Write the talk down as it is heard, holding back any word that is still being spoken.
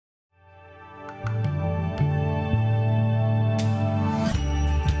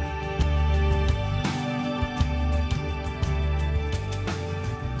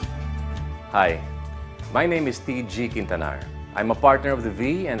Hi, my name is T.G. Kintanar. I'm a partner of the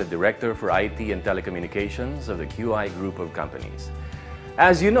V and the Director for IT and Telecommunications of the QI Group of Companies.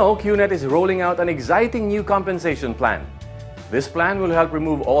 As you know, QNET is rolling out an exciting new compensation plan. This plan will help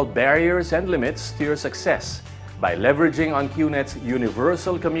remove all barriers and limits to your success by leveraging on QNET's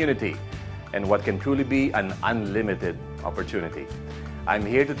universal community and what can truly be an unlimited opportunity. I'm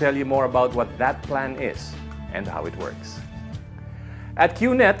here to tell you more about what that plan is and how it works. At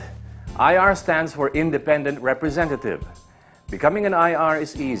QNET, IR stands for Independent Representative. Becoming an IR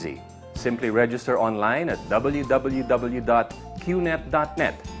is easy. Simply register online at www.qnet.net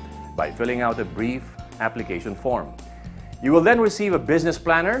by filling out a brief application form. You will then receive a business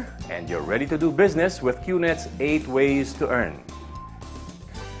planner and you're ready to do business with QNET's 8 ways to earn.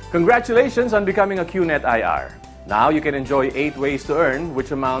 Congratulations on becoming a QNET IR. Now you can enjoy 8 ways to earn,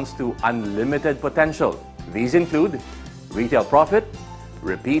 which amounts to unlimited potential. These include retail profit,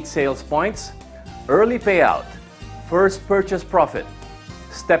 repeat sales points, early payout, first purchase profit,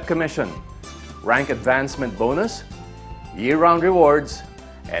 step commission, rank advancement bonus, year-round rewards,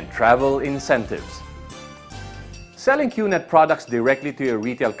 and travel incentives. Selling QNET products directly to your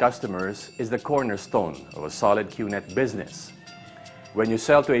retail customers is the cornerstone of a solid QNET business. When you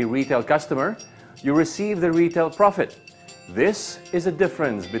sell to a retail customer, you receive the retail profit. This is the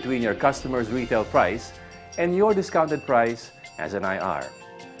difference between your customer's retail price and your discounted price as an IR.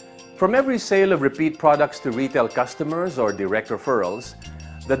 From every sale of repeat products to retail customers or direct referrals,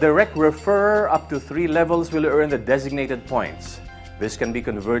 the direct referrer up to 3 levels will earn the designated points. This can be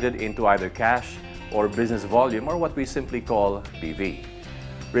converted into either cash or business volume, or what we simply call BV.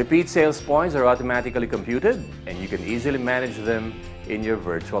 Repeat sales points are automatically computed and you can easily manage them in your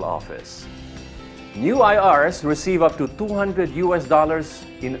virtual office. New IRs receive up to $200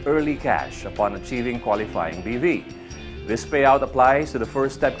 in early cash upon achieving qualifying BV. This payout applies to the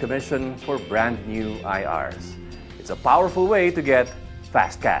first step commission for brand new IRs. It's a powerful way to get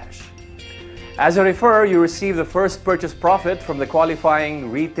fast cash. As a referrer, you receive the first purchase profit from the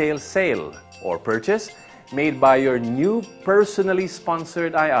qualifying retail sale or purchase made by your new personally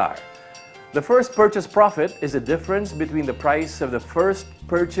sponsored IR. The first purchase profit is the difference between the price of the first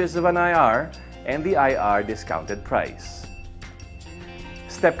purchase of an IR and the IR discounted price.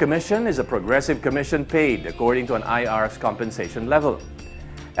 Step commission is a progressive commission paid according to an IR's compensation level.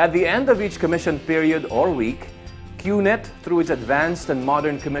 At the end of each commission period or week, QNET, through its advanced and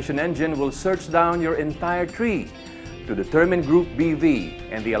modern commission engine, will search down your entire tree to determine group BV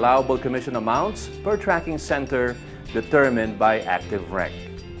and the allowable commission amounts per tracking center determined by active rank.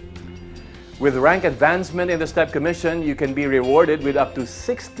 With rank advancement in the step commission, you can be rewarded with up to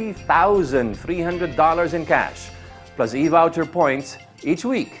 $60,300 in cash, plus e-voucher points each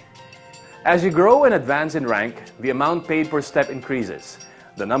week. As you grow and advance in rank, the amount paid per step increases,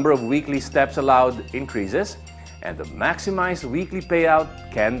 the number of weekly steps allowed increases, and the maximized weekly payout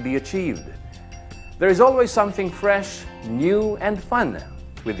can be achieved. There is always something fresh, new, and fun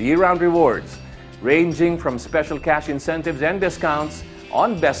with year-round rewards, ranging from special cash incentives and discounts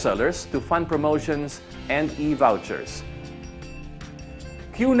on bestsellers to fun promotions and e-vouchers.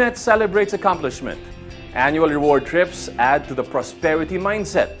 QNET celebrates accomplishment. Annual reward trips add to the prosperity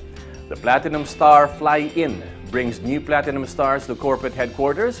mindset. The Platinum Star Fly-In brings new Platinum Stars to corporate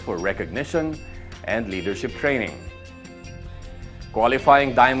headquarters for recognition and leadership training.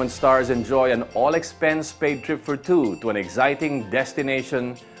 Qualifying Diamond Stars enjoy an all-expense-paid trip for 2 to an exciting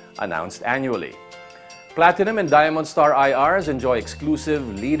destination announced annually. Platinum and Diamond Star IRs enjoy exclusive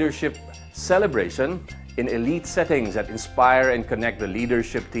leadership celebration in elite settings that inspire and connect the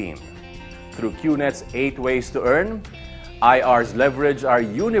leadership team. Through QNET's 8 ways to earn, IRs leverage our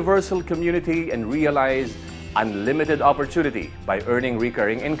universal community and realize unlimited opportunity by earning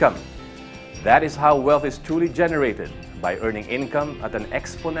recurring income. That is how wealth is truly generated, by earning income at an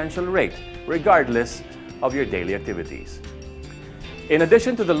exponential rate, regardless of your daily activities. In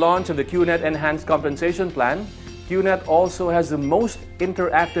addition to the launch of the QNET Enhanced Compensation Plan, QNET also has the most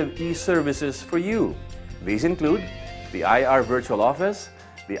interactive e-services for you. These include the IR Virtual Office,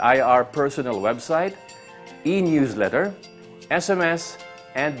 the IR Personal Website, e-newsletter, SMS,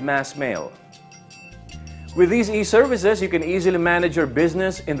 and mass mail. With these e-services, you can easily manage your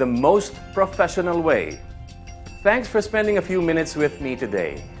business in the most professional way. Thanks for spending a few minutes with me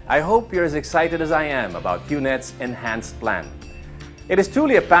today. I hope you're as excited as I am about QNET's enhanced plan. It is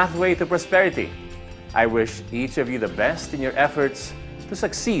truly a pathway to prosperity. I wish each of you the best in your efforts to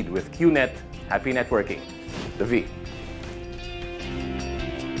succeed with QNET. Happy networking. The V.